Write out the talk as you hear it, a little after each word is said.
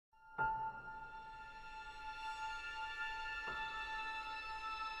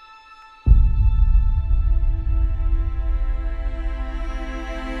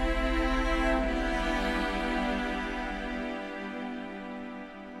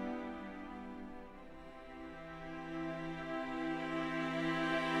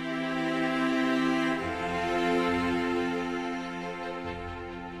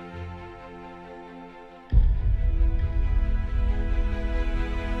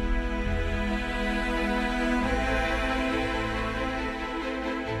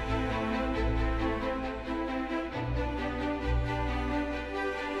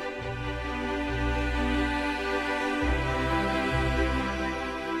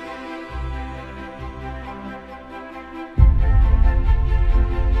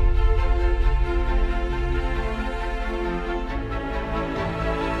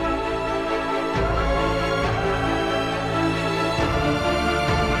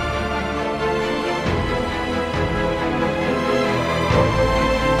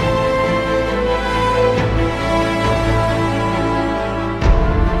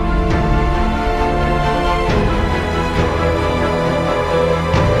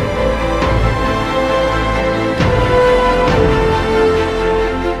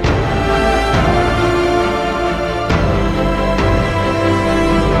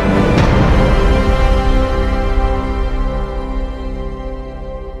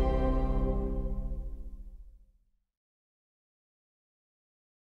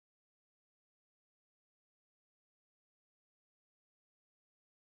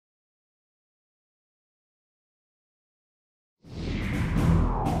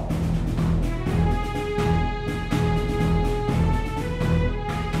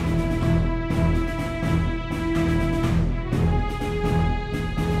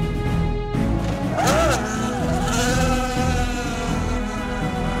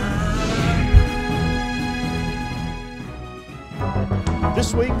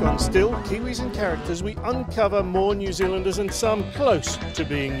This week on Still Kiwis and Characters, we uncover more New Zealanders and some close to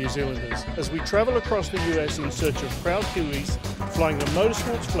being New Zealanders as we travel across the US in search of proud Kiwis flying the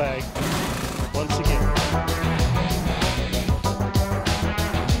Motorsport's flag once again.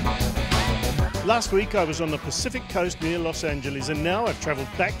 Last week I was on the Pacific coast near Los Angeles, and now I've travelled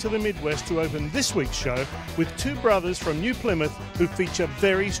back to the Midwest to open this week's show with two brothers from New Plymouth who feature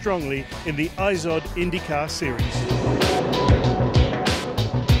very strongly in the IZOD IndyCar series.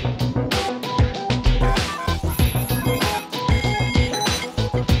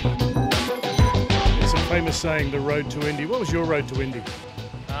 There's a famous saying, the road to Indy. What was your road to Indy?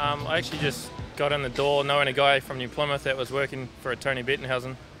 I actually just got in the door knowing a guy from New Plymouth that was working for a Tony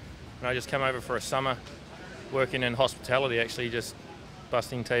Bettenhausen. And I just came over for a summer working in hospitality, actually just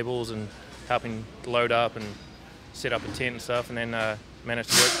busting tables and helping load up and set up a tent and stuff, and then managed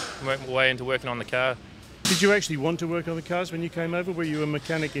to work my way into working on the car. Did you actually want to work on the cars when you came over? Were you a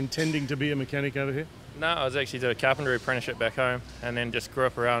mechanic intending to be a mechanic over here? No, I was actually doing a carpentry apprenticeship back home, and then just grew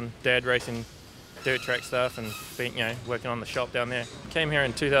up around Dad racing dirt track stuff and being, working on the shop down there. Came here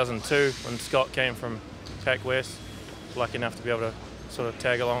in 2002 when Scott came from Pac West. Lucky enough to be able to sort of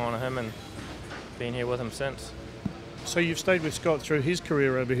tag along on him and been here with him since. So you've stayed with Scott through his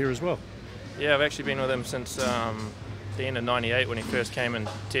career over here as well? Yeah, I've actually been with him since the end of '98 when he first came and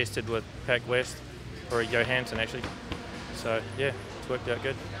tested with Pac West, or Johansson actually. So yeah, it's worked out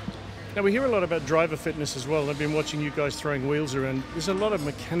good. Now we hear a lot about driver fitness as well. I've been watching you guys throwing wheels around. There's a lot of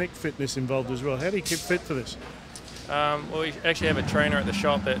mechanic fitness involved as well. How do you keep fit for this? Well, we actually have a trainer at the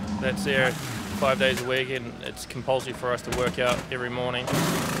shop that's there 5 days a week, and it's compulsory for us to work out every morning.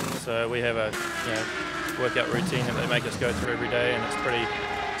 So we have a workout routine that they make us go through every day, and it's pretty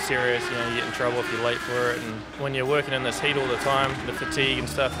serious. You get in trouble if you're late for it. And when you're working in this heat all the time, the fatigue and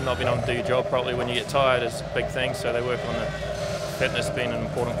stuff, and not being able to do your job properly when you get tired is a big thing. So they work on the fitness being an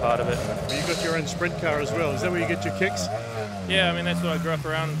important part of it. Well, you've got your own sprint car as well. Is that where you get your kicks? Yeah, I mean that's what I grew up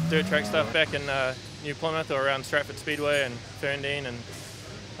around, dirt track stuff back in New Plymouth or around Stratford Speedway and Ferndale, and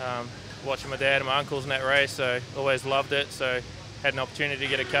watching my dad and my uncles in that race, so always loved it. So had an opportunity to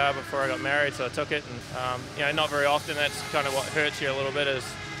get a car before I got married, so I took it. And not very often. That's kind of what hurts you a little bit, is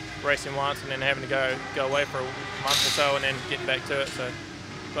racing once and then having to go away for a month or so and then getting back to it. So,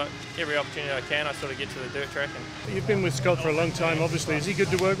 but every opportunity I can, I sort of get to the dirt track. And you've been with Scott for a long time, obviously. Is he good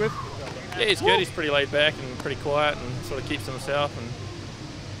to work with? Yeah, he's good. He's pretty laid back and pretty quiet and sort of keeps to himself,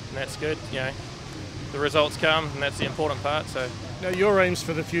 and that's good. The results come, and that's the important part. So. Now, your aims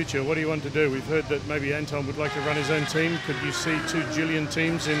for the future, what do you want to do? We've heard that maybe Anton would like to run his own team. Could you see two Julian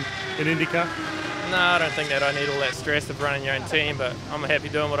teams in IndyCar? No, I don't think that I need all that stress of running your own team, but I'm happy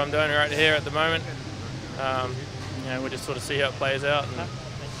doing what I'm doing right here at the moment. We'll just sort of see how it plays out, and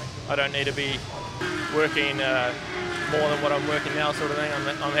I don't need to be working more than what I'm working now, sort of thing.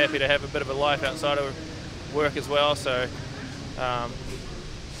 I'm happy to have a bit of a life outside of work as well, so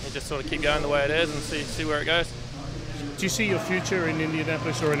just sort of keep going the way it is and see where it goes. Do you see your future in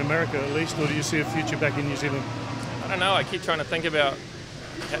Indianapolis, or in America at least, or do you see a future back in New Zealand? I don't know. I keep trying to think about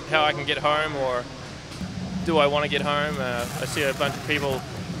how I can get home, or do I want to get home? I see a bunch of people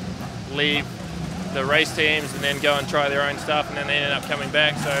leave the race teams and then go and try their own stuff, and then they end up coming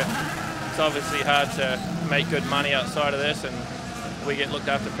back. So it's obviously hard to make good money outside of this, and we get looked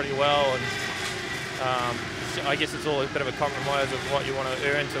after pretty well. And I guess it's all a bit of a compromise of what you want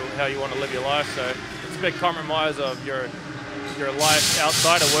to earn to how you want to live your life. So it's a big compromise of your life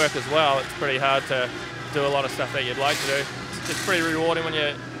outside of work as well. It's pretty hard to do a lot of stuff that you'd like to do. It's pretty rewarding when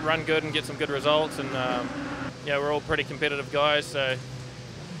you run good and get some good results, and we're all pretty competitive guys, so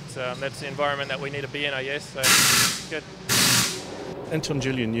that's the environment that we need to be in, I guess. So good. Anton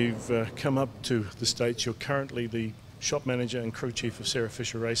Julian, you've come up to the States. You're currently the shop manager and crew chief of Sarah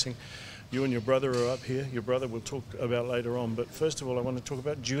Fisher Racing. You and your brother are up here. Your brother we'll talk about later on, but first of all I want to talk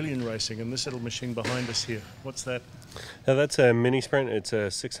about Julian Racing and this little machine behind us here. What's that? Now that's a mini sprint. It's a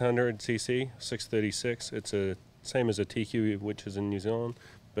 600cc, 636. It's a same as a TQ, which is in New Zealand,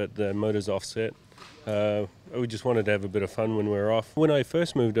 but the motor's offset. We just wanted to have a bit of fun when we were off. When I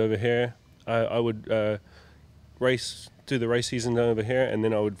first moved over here, I would do the race season over here, and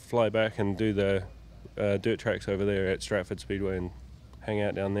then I would fly back and do the dirt tracks over there at Stratford Speedway and hang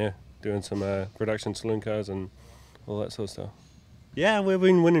out down there, doing some production saloon cars and all that sort of stuff. Yeah, we've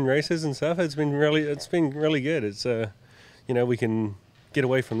been winning races and stuff. It's been really good. It's we can get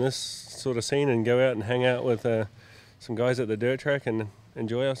away from this sort of scene and go out and hang out with some guys at the dirt track and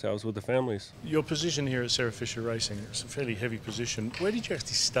enjoy ourselves with the families. Your position here at Sarah Fisher Racing, it's a fairly heavy position. Where did you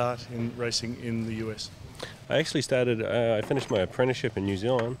actually start in racing in the US? I actually started, I finished my apprenticeship in New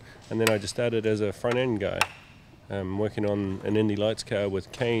Zealand, and then I just started as a front end guy. working on an Indy Lights car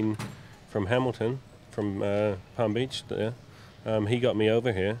with Kane from Hamilton, from Palm Beach there. He got me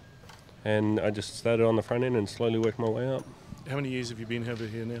over here, and I just started on the front end and slowly worked my way up. How many years have you been over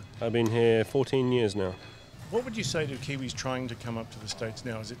here now? I've been here 14 years now. What would you say to Kiwis trying to come up to the States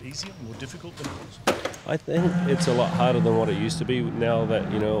now? Is it easier, more difficult than it was? I think it's a lot harder than what it used to be now that,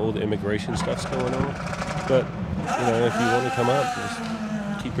 you know, all the immigration stuff's going on. But, you know, if you want to come up,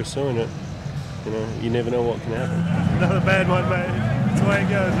 just keep pursuing it. You know, you never know what can happen. Another bad one, mate. That's the way it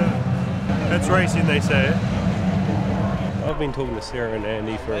goes. That's racing, they say. I've been talking to Sarah and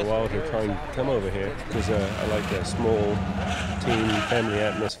Andy for a while to try and come over here because I like a small team, family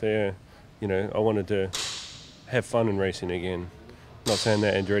atmosphere. You know, I wanted to have fun in racing again. Not saying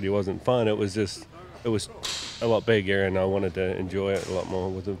that Andretti wasn't fun, it was a lot bigger and I wanted to enjoy it a lot more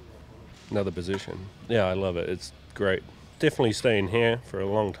with another position. Yeah, I love it, it's great. Definitely staying here for a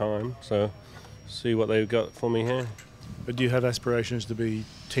long time, so see what they've got for me here. But do you have aspirations to be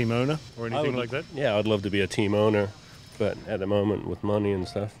team owner or anything like that? Yeah, I'd love to be a team owner, but at the moment with money and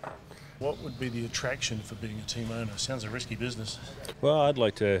stuff. What would be the attraction for being a team owner? Sounds a risky business. Well, I'd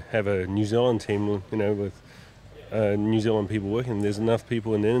like to have a New Zealand team, you know, with New Zealand people working. There's enough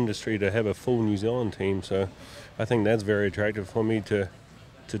people in the industry to have a full New Zealand team, so I think that's very attractive for me to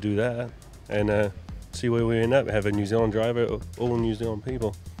do that and see where we end up. Have a New Zealand driver, all New Zealand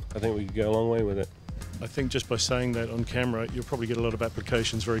people. I think we could go a long way with it. I think just by saying that on camera, you'll probably get a lot of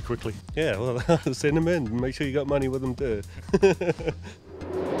applications very quickly. Yeah, well, send them in. Make sure you got money with them too.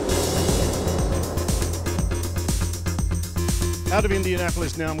 Out of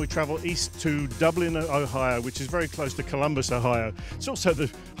Indianapolis now, we travel east to Dublin, Ohio, which is very close to Columbus, Ohio. It's also the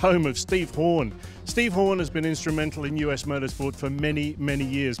home of Steve Horn. Steve Horn has been instrumental in US motorsport for many, many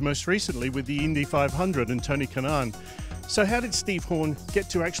years, most recently with the Indy 500 and Tony Kanaan. So how did Steve Horn get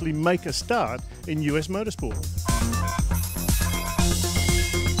to actually make a start in US motorsport?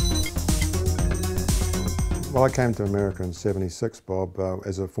 Well, I came to America in '76, Bob,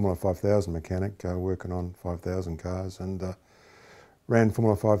 as a Formula 5000 mechanic, working on 5,000 cars, and ran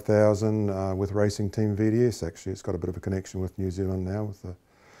Formula 5000 with Racing Team VDS. Actually, it's got a bit of a connection with New Zealand now with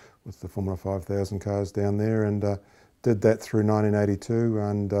the Formula 5000 cars down there, and did that through 1982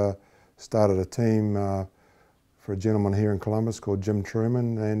 and started a team for a gentleman here in Columbus called Jim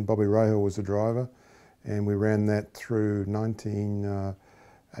Truman, and Bobby Rahal was the driver, and we ran that through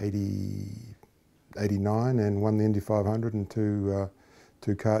 1989 and won the Indy 500 and two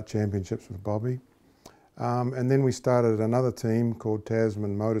kart championships with Bobby. And then we started another team called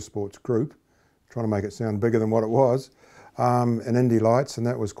Tasman Motorsports Group, trying to make it sound bigger than what it was, in Indy Lights, and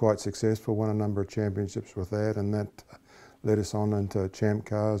that was quite successful, won a number of championships with that, and that led us on into champ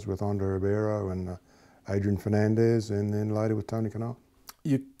cars with Andre Ribeiro and Adrian Fernandez, and then later with Tony Kanaan.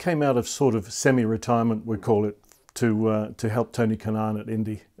 You came out of sort of semi-retirement, we call it, to help Tony Kanaan at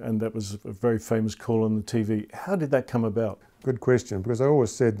Indy, and that was a very famous call on the TV. How did that come about? Good question, because I always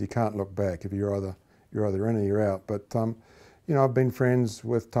said you can't look back. If you're either in or you're out. But you know, I've been friends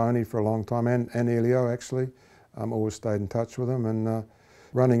with Tony for a long time, and Elio actually. Always stayed in touch with him, and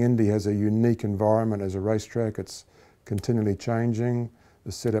running Indy has a unique environment as a racetrack. It's continually changing.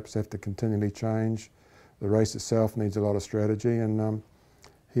 The setups have to continually change. The race itself needs a lot of strategy, and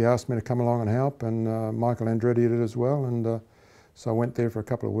he asked me to come along and help, and Michael Andretti did as well, and so I went there for a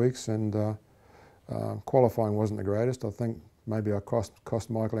couple of weeks, and qualifying wasn't the greatest. I think maybe I cost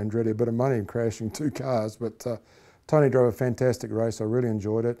Michael Andretti a bit of money in crashing two cars, but Tony drove a fantastic race. I really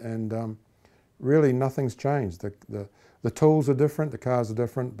enjoyed it, and really nothing's changed. The tools are different, the cars are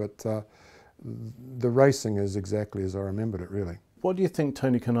different, but the racing is exactly as I remembered it, really. What do you think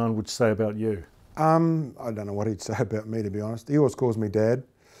Tony Kanaan would say about you? I don't know what he'd say about me, to be honest. He always calls me Dad,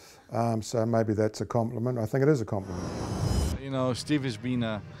 so maybe that's a compliment. I think it is a compliment. You know, Steve has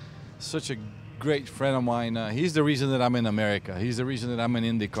been such a great friend of mine. He's the reason that I'm in America. He's the reason that I'm in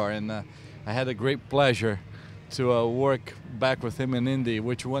IndyCar, and I had a great pleasure to work back with him in Indy,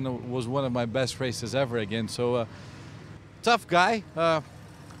 which was one of my best races ever again. So, tough guy.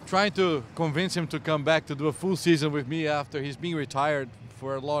 Trying to convince him to come back to do a full season with me after he's been retired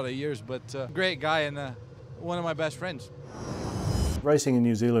for a lot of years, but great guy and one of my best friends. Racing in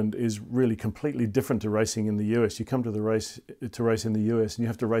New Zealand is really completely different to racing in the US. You come to race in the US and you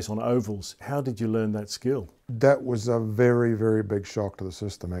have to race on ovals. How did you learn that skill? That was a very, very big shock to the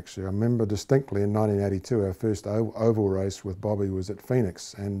system, actually. I remember distinctly in 1982, our first oval race with Bobby was at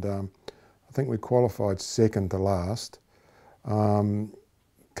Phoenix, and I think we qualified second to last.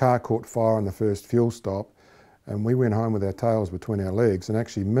 Car caught fire on the first fuel stop, and we went home with our tails between our legs and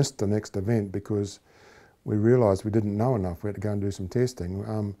actually missed the next event because we realised we didn't know enough. We had to go and do some testing.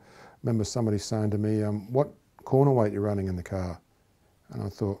 I remember somebody saying to me, what corner weight you're running in the car. And I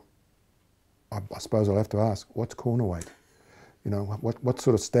thought, I suppose I'll have to ask, what's corner weight? You know, what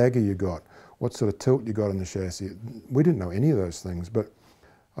sort of stagger you got? What sort of tilt you got in the chassis? We didn't know any of those things, but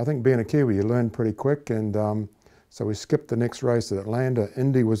I think being a Kiwi, you learn pretty quick, and so we skipped the next race at Atlanta.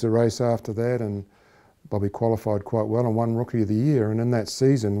 Indy was the race after that, and Bobby qualified quite well and won Rookie of the Year, and in that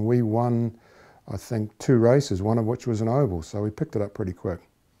season we won, I think, 2 races, one of which was an oval, so we picked it up pretty quick.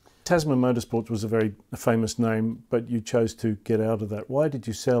 Tasman Motorsport was a very famous name, but you chose to get out of that. Why did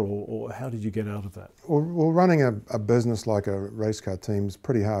you sell, or how did you get out of that? Well, running a business like a race car team is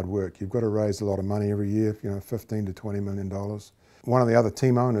pretty hard work. You've got to raise a lot of money every year, you know, $15 to $20 million. One of the other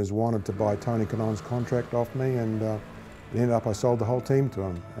team owners wanted to buy Tony Kanone's contract off me, and it ended up I sold the whole team to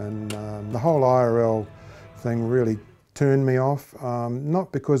him. And the whole IRL thing really turned me off,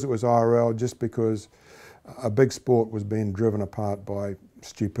 not because it was IRL, just because a big sport was being driven apart by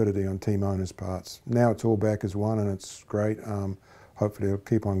stupidity on team owners' parts. Now it's all back as one, and it's great. Hopefully it'll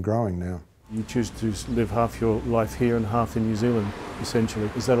keep on growing now. You choose to live half your life here and half in New Zealand, essentially.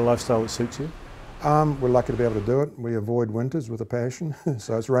 Is that a lifestyle that suits you? We're lucky to be able to do it. We avoid winters with a passion.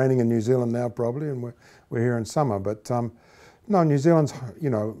 So it's raining in New Zealand now probably, and we're here in summer. But no, New Zealand's, you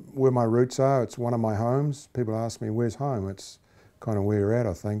know, where my roots are. It's one of my homes. People ask me, where's home? It's kind of where you're at,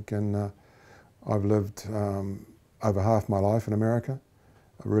 I think. And I've lived over half my life in America.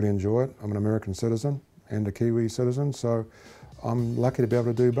 I really enjoy it. I'm an American citizen and a Kiwi citizen, so I'm lucky to be able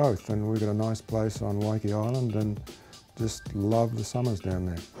to do both. And we've got a nice place on Waiheke Island, and just love the summers down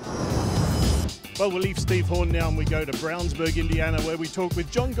there. Well, we'll leave Steve Horn now and we go to Brownsburg, Indiana, where we talk with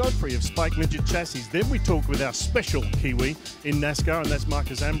John Godfrey of Spike Midget Chassis. Then we talk with our special Kiwi in NASCAR, and that's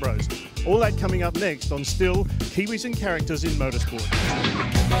Marcus Ambrose. All that coming up next on Still Kiwis and Characters in Motorsport.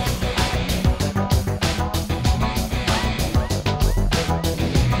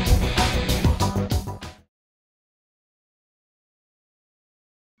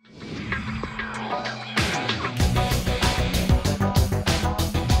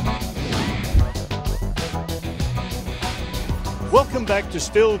 Welcome back to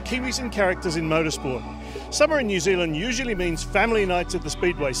Still Kiwis and Characters in Motorsport. Summer in New Zealand usually means family nights at the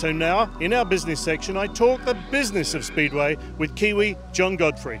Speedway, so now, in our business section, I talk the business of Speedway with Kiwi John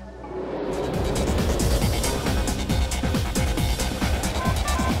Godfrey.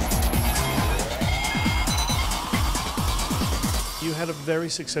 You had a very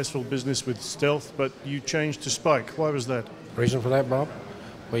successful business with Stealth, but you changed to Spike. Why was that? Reason for that, Bob?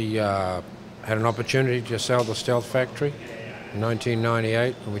 We had an opportunity to sell the Stealth factory in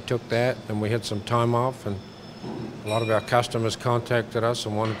 1998, and we took that, and we had some time off, and a lot of our customers contacted us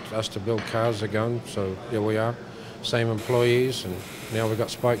and wanted us to build cars again, so here we are, same employees, and now we've got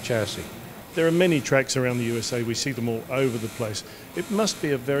Spike Chassis. There are many tracks around the USA. We see them all over the place. It must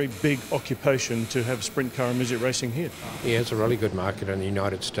be a very big occupation to have sprint car and midget racing here. Yeah, it's a really good market in the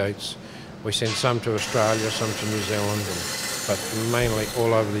United States. We send some to Australia, some to New Zealand, but mainly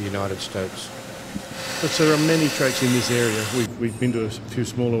all over the United States. But so there are many tracks in this area. We've been to a few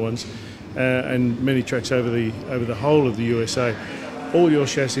smaller ones, and many tracks over the whole of the USA. All your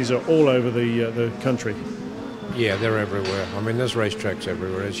chassis are all over the country. Yeah, they're everywhere. I mean, there's racetracks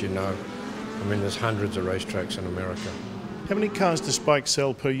everywhere, as you know. I mean, there's hundreds of racetracks in America. How many cars does Spike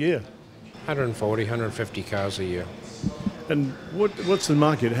sell per year? 140, 150 cars a year. And what's the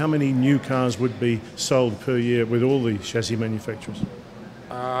market? How many new cars would be sold per year with all the chassis manufacturers?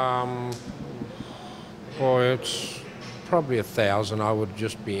 Boy, it's probably 1,000, I would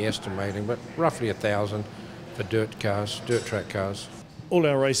just be estimating, but roughly 1,000 for dirt track cars. All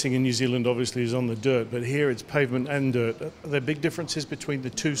our racing in New Zealand obviously is on the dirt, but here it's pavement and dirt. Are there big differences between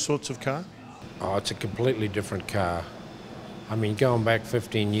the two sorts of car? Oh, it's a completely different car. I mean, going back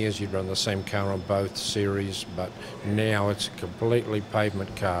 15 years, you'd run the same car on both series, but now it's a completely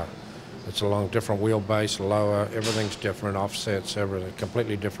pavement car. It's along different wheelbase, lower, everything's different, offsets, everything,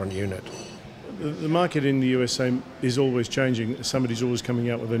 completely different unit. The market in the USA is always changing. Somebody's always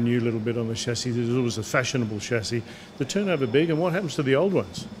coming out with a new little bit on the chassis. There's always a fashionable chassis. The turnover big, and what happens to the old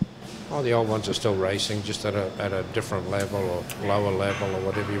ones? Oh, the old ones are still racing, just at a different level or lower level or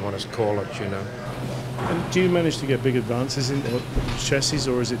whatever you want to call it, you know. And do you manage to get big advances in chassis,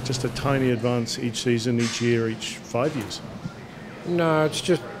 or is it just a tiny advance each season, each year, each 5 years? No, it's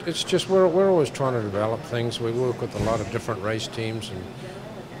just we're always trying to develop things. We work with a lot of different race teams and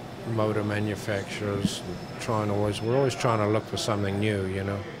motor manufacturers, and we're always trying to look for something new, you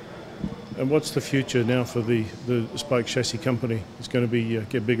know. And what's the future now for the Spike Chassis company? It's going to be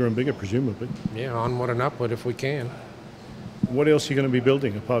get bigger and bigger, presumably. Yeah, onward and upward if we can. What else are you going to be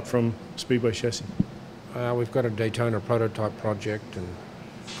building apart from Speedway Chassis? We've got a Daytona prototype project, and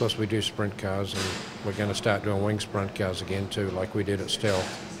Of course, we do sprint cars, and we're going to start doing wing sprint cars again too, like we did at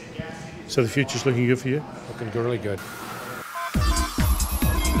Stealth. So the future's looking good for you? Looking really good.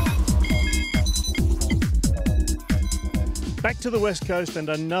 Back to the West Coast and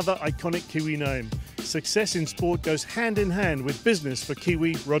another iconic Kiwi name. Success in sport goes hand in hand with business for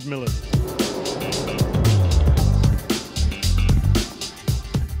Kiwi Rod Millen.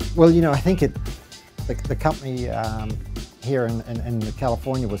 Well, you know, I think the company here in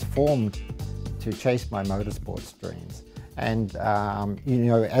California was formed to chase my motorsports dreams. And, you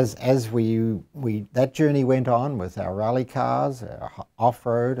know, as that journey went on with our rally cars,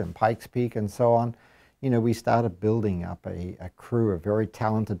 off-road and Pikes Peak and so on, you know, we started building up a crew of very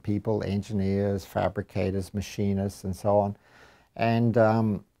talented people, engineers, fabricators, machinists, and so on. And,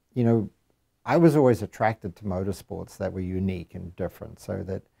 you know, I was always attracted to motorsports that were unique and different, so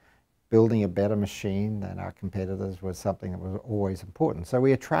that building a better machine than our competitors was something that was always important. So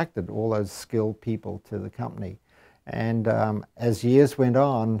we attracted all those skilled people to the company. And as years went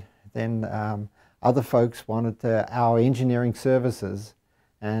on, then other folks wanted our engineering services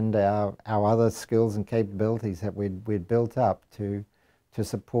and our other skills and capabilities that we'd built up to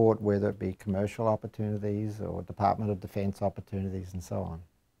support, whether it be commercial opportunities or Department of Defense opportunities and so on.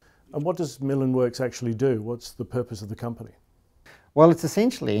 And what does Millen Works actually do? What's the purpose of the company? Well, it's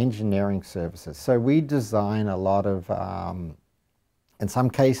essentially engineering services. So we design a lot of, in some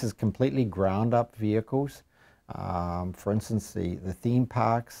cases, completely ground-up vehicles. For instance, the theme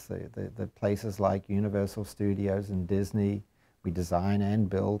parks, the places like Universal Studios and Disney, we design and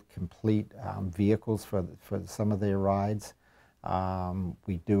build complete vehicles for some of their rides.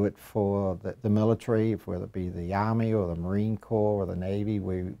 We do it for the military, whether it be the Army or the Marine Corps or the Navy.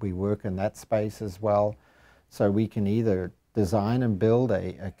 We work in that space as well. So we can either design and build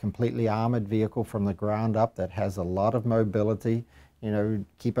a completely armored vehicle from the ground up that has a lot of mobility. You know,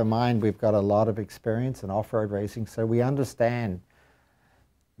 keep in mind we've got a lot of experience in off-road racing, so we understand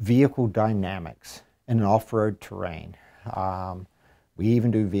vehicle dynamics in an off-road terrain. We even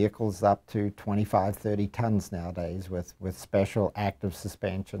do vehicles up to 25, 30 tons nowadays with special active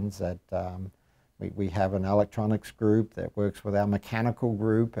suspensions that we have an electronics group that works with our mechanical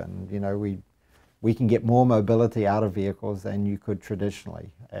group, and you know, we can get more mobility out of vehicles than you could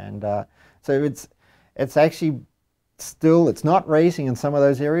traditionally. And so it's actually still, it's not racing in some of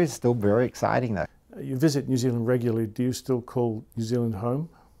those areas, still very exciting though. You visit New Zealand regularly. Do you still call New Zealand home?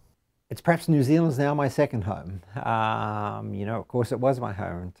 It's perhaps New Zealand's now my second home. You know, of course it was my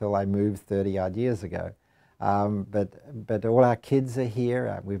home until I moved 30 odd years ago. But all our kids are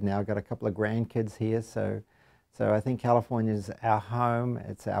here. We've now got a couple of grandkids here, so I think California's our home,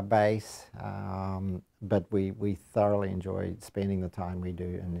 it's our base, but we thoroughly enjoy spending the time we do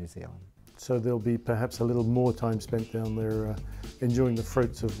in New Zealand. So there'll be perhaps a little more time spent down there enjoying the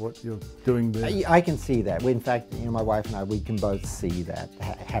fruits of what you're doing there. I can see that. In fact, you know, my wife and I, we can both see that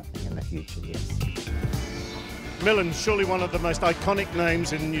happening in the future, yes. Millen's surely one of the most iconic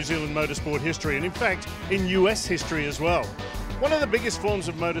names in New Zealand motorsport history, and in fact, in US history as well. One of the biggest forms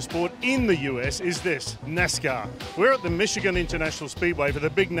of motorsport in the US is this, NASCAR. We're at the Michigan International Speedway for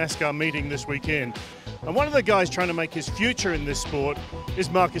the big NASCAR meeting this weekend. And one of the guys trying to make his future in this sport is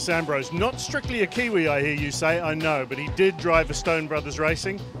Marcus Ambrose. Not strictly a Kiwi, I hear you say, I know, but he did drive a Stone Brothers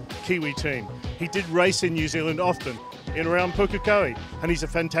Racing Kiwi team. He did race in New Zealand often, in around Pukekohe, and he's a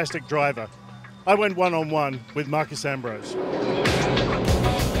fantastic driver. I went one-on-one with Marcus Ambrose.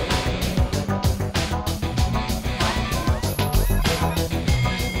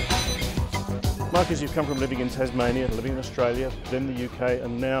 Marcus, you've come from living in Tasmania, living in Australia, then the UK,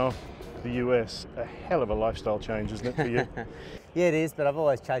 and now the US. A hell of a lifestyle change, isn't it, for you? Yeah, it is, but I've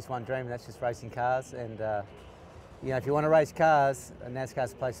always chased one dream, and that's just racing cars. And you know, if you want to race cars,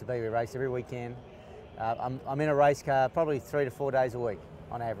 NASCAR's the place to be. We race every weekend. I'm in a race car probably 3 to 4 days a week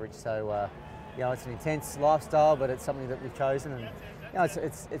on average. So you know, it's an intense lifestyle, but it's something that we've chosen. And you know,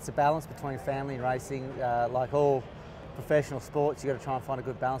 it's a balance between family and racing. Like all professional sports, you've got to try and find a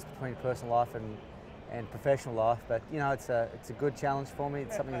good balance between personal life and professional life. But you know, it's a good challenge for me.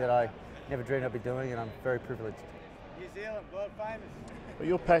 It's something that I never dreamed I'd be doing, and I'm very privileged. New Zealand, world famous. Well,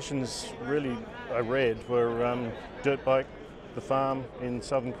 your passions really, I read, were dirt bike, the farm in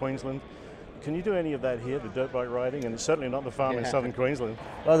southern Queensland. Can you do any of that here, the dirt bike riding? And it's certainly not the farm in southern Queensland.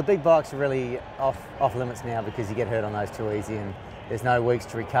 Well, the big bikes are really off limits now because you get hurt on those too easy, and there's no weeks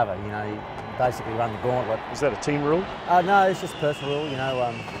to recover. You know, you basically run the gauntlet. Is that a team rule? No, it's just a personal rule. You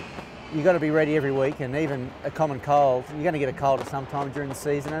know, you've got to be ready every week, and even a common cold, you're going to get a cold at some time during the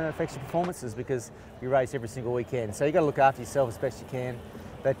season, and it affects your performances because you race every single weekend. So you've got to look after yourself as best you can.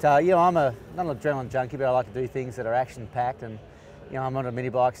 But you know, I'm not an adrenaline junkie, but I like to do things that are action-packed, and you know, I'm onto mini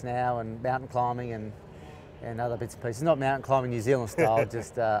bikes now and mountain climbing and other bits and pieces. Not mountain climbing New Zealand style,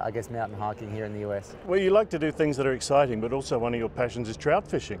 just I guess mountain hiking here in the US. Well, you like to do things that are exciting, but also one of your passions is trout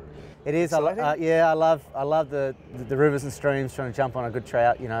fishing. It is. Yeah, I love the rivers and streams, trying to jump on a good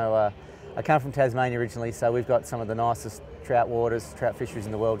trout. You know, I come from Tasmania originally, so we've got some of the nicest trout waters, trout fisheries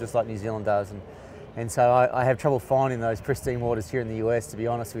in the world, just like New Zealand does. And so I have trouble finding those pristine waters here in the US, to be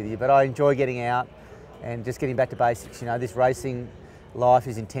honest with you. But I enjoy getting out and just getting back to basics. You know, this racing life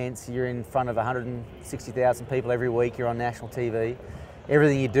is intense. You're in front of 160,000 people every week. You're on national TV.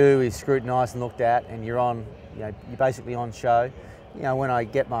 Everything you do is scrutinised and looked at, and you're on. You know, you're basically on show. You know, when I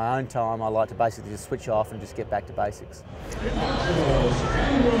get my own time, I like to basically just switch off and just get back to basics.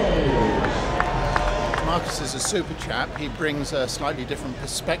 Marcus is a super chap. He brings a slightly different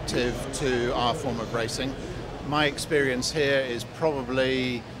perspective to our form of racing. My experience here is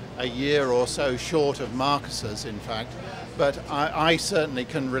probably a year or so short of Marcus's, in fact, but I certainly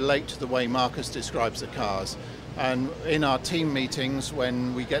can relate to the way Marcus describes the cars. And in our team meetings,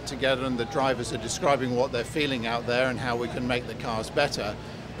 when we get together and the drivers are describing what they're feeling out there and how we can make the cars better,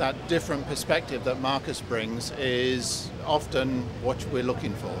 that different perspective that Marcus brings is often what we're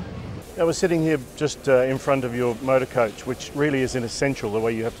looking for. I was sitting here just in front of your motor coach, which really is an essential, the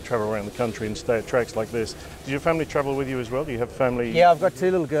way you have to travel around the country and stay at tracks like this. Do your family travel with you as well? Do you have family? Yeah, I've got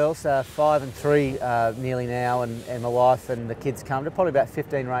two little girls, 5 and 3 nearly now, and my wife and the kids come to probably about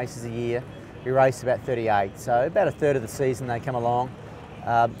 15 races a year. We race about 38, so about a third of the season they come along.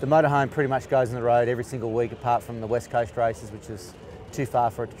 The motorhome pretty much goes on the road every single week, apart from the West Coast races, which is too far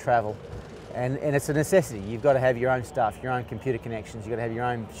for it to travel. And it's a necessity. You've got to have your own stuff, your own computer connections, you've got to have your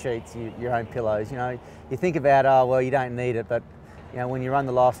own sheets, your own pillows. You know, you think about, oh, well, you don't need it, but you know, when you run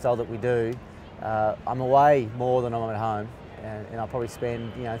the lifestyle that we do, I'm away more than I'm at home, and I'll probably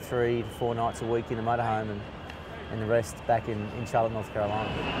spend 3 to 4 nights a week in the motorhome and the rest back in Charlotte, North Carolina.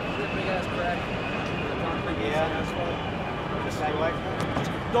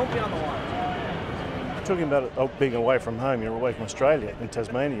 Don't be on the line. Talking about being away from home, you're away from Australia, in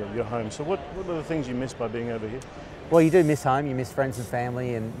Tasmania, you're home. So what are the things you miss by being over here? Well, you do miss home, you miss friends and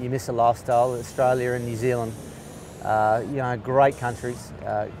family, and you miss the lifestyle. Australia and New Zealand, great countries,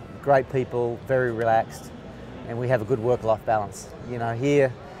 great people, very relaxed, and we have a good work-life balance. You know,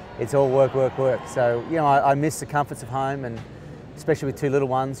 here it's all work, work, work. So, you know, I miss the comforts of home, and especially with 2 little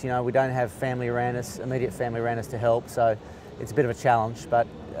ones, you know, we don't have family around us, immediate family around us to help, so it's a bit of a challenge. But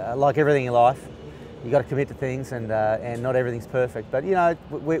like everything in life, you got to commit to things, and not everything's perfect. But you know,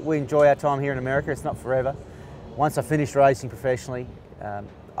 we enjoy our time here in America. It's not forever. Once I finish racing professionally,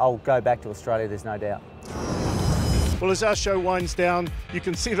 I'll go back to Australia, there's no doubt. Well, as our show winds down, you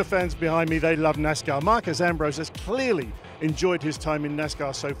can see the fans behind me, they love NASCAR. Marcus Ambrose has clearly enjoyed his time in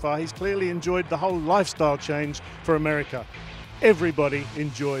NASCAR so far. He's clearly enjoyed the whole lifestyle change for America. Everybody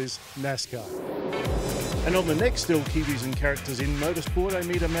enjoys NASCAR. And on the next Still Kiwis and Characters in Motorsport, I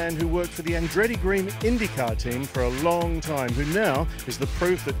meet a man who worked for the Andretti Green IndyCar team for a long time, who now is the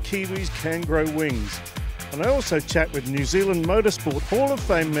proof that Kiwis can grow wings. And I also chat with New Zealand Motorsport Hall of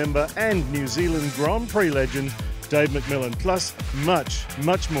Fame member and New Zealand Grand Prix legend, Dave McMillan, plus much,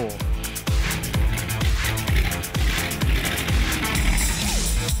 much more.